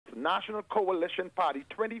National Coalition Party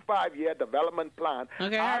 25-year development plan.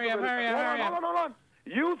 Okay, hurry up. Hold on.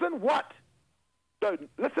 Using what?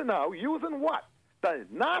 Listen now, using what? The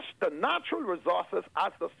natural resources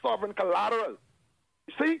as the sovereign collateral.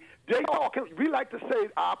 You see, we like to say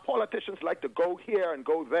our politicians like to go here and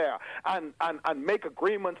go there and make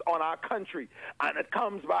agreements on our country, and it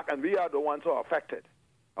comes back and we are the ones who are affected.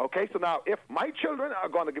 Okay, so now if my children are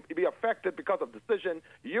going to be affected because of decision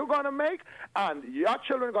you're going to make, and your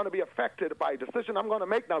children are going to be affected by a decision I'm going to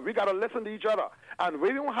make, now we got to listen to each other. And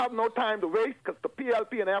we don't have no time to waste because the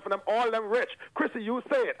PLP and F&M, all of them rich. Chrissy, you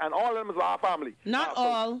say it, and all of them is our family. Not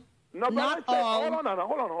all. No, but not all. Hold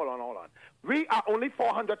on. We are only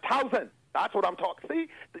 400,000. That's what I'm talking. See,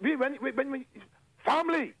 when we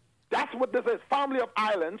family. That's what this is. Family of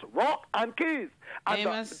islands, rock and keys. And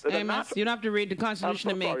Amos, you don't have to read the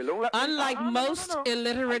Constitution to me. Unlike most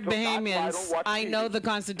illiterate Bahamians, I know the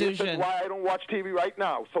Constitution. This is why I don't watch TV right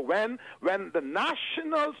now. So when the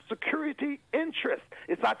national security interest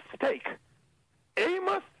is at stake,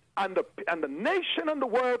 Amos and the nation and the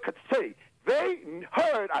world could say they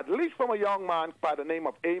heard, at least from a young man by the name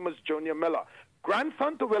of Amos Jr. Miller,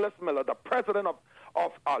 grandson to Willis Miller, the president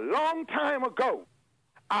of a long time ago,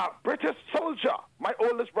 a British soldier. My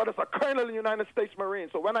oldest brother's a colonel in the United States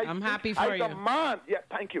Marines. So when I'm happy for you. Yeah,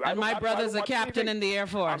 thank you. And my brother's a captain in the Air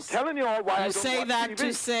Force. I'm telling you all why I don't say watch that TV.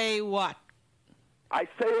 to say what? I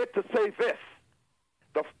say it to say this.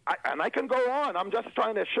 And I can go on. I'm just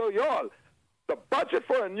trying to show you all. The budget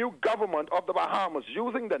for a new government of the Bahamas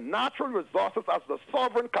using the natural resources as the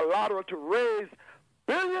sovereign collateral to raise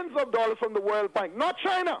billions of dollars from the World Bank, not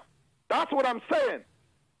China. That's what I'm saying.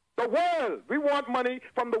 The world. We want money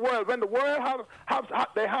from the world. When the world have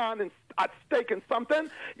their hand at stake in something,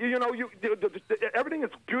 everything is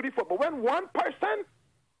beautiful. But when one person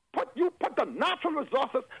put the natural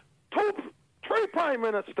resources, three prime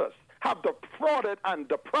ministers have defrauded and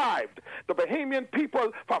deprived the Bahamian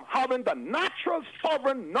people from having the natural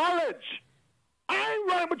sovereign knowledge. I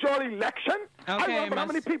remember your election. Okay, I remember how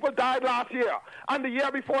many people died last year and the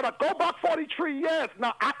year before that. Go back 43 years.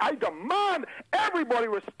 Now, I demand everybody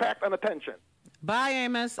respect and attention. Bye,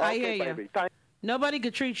 Amos. Okay, I hear you. Nobody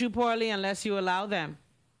could treat you poorly unless you allow them.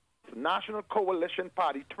 National Coalition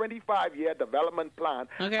Party 25-year development plan.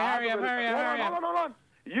 Okay, hurry up. Hold on.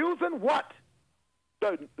 Using what?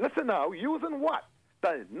 Listen now, using what?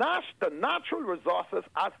 The natural resources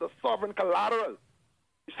as the sovereign collateral.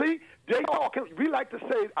 See, we like to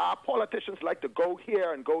say our politicians like to go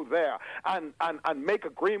here and go there and make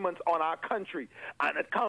agreements on our country, and it comes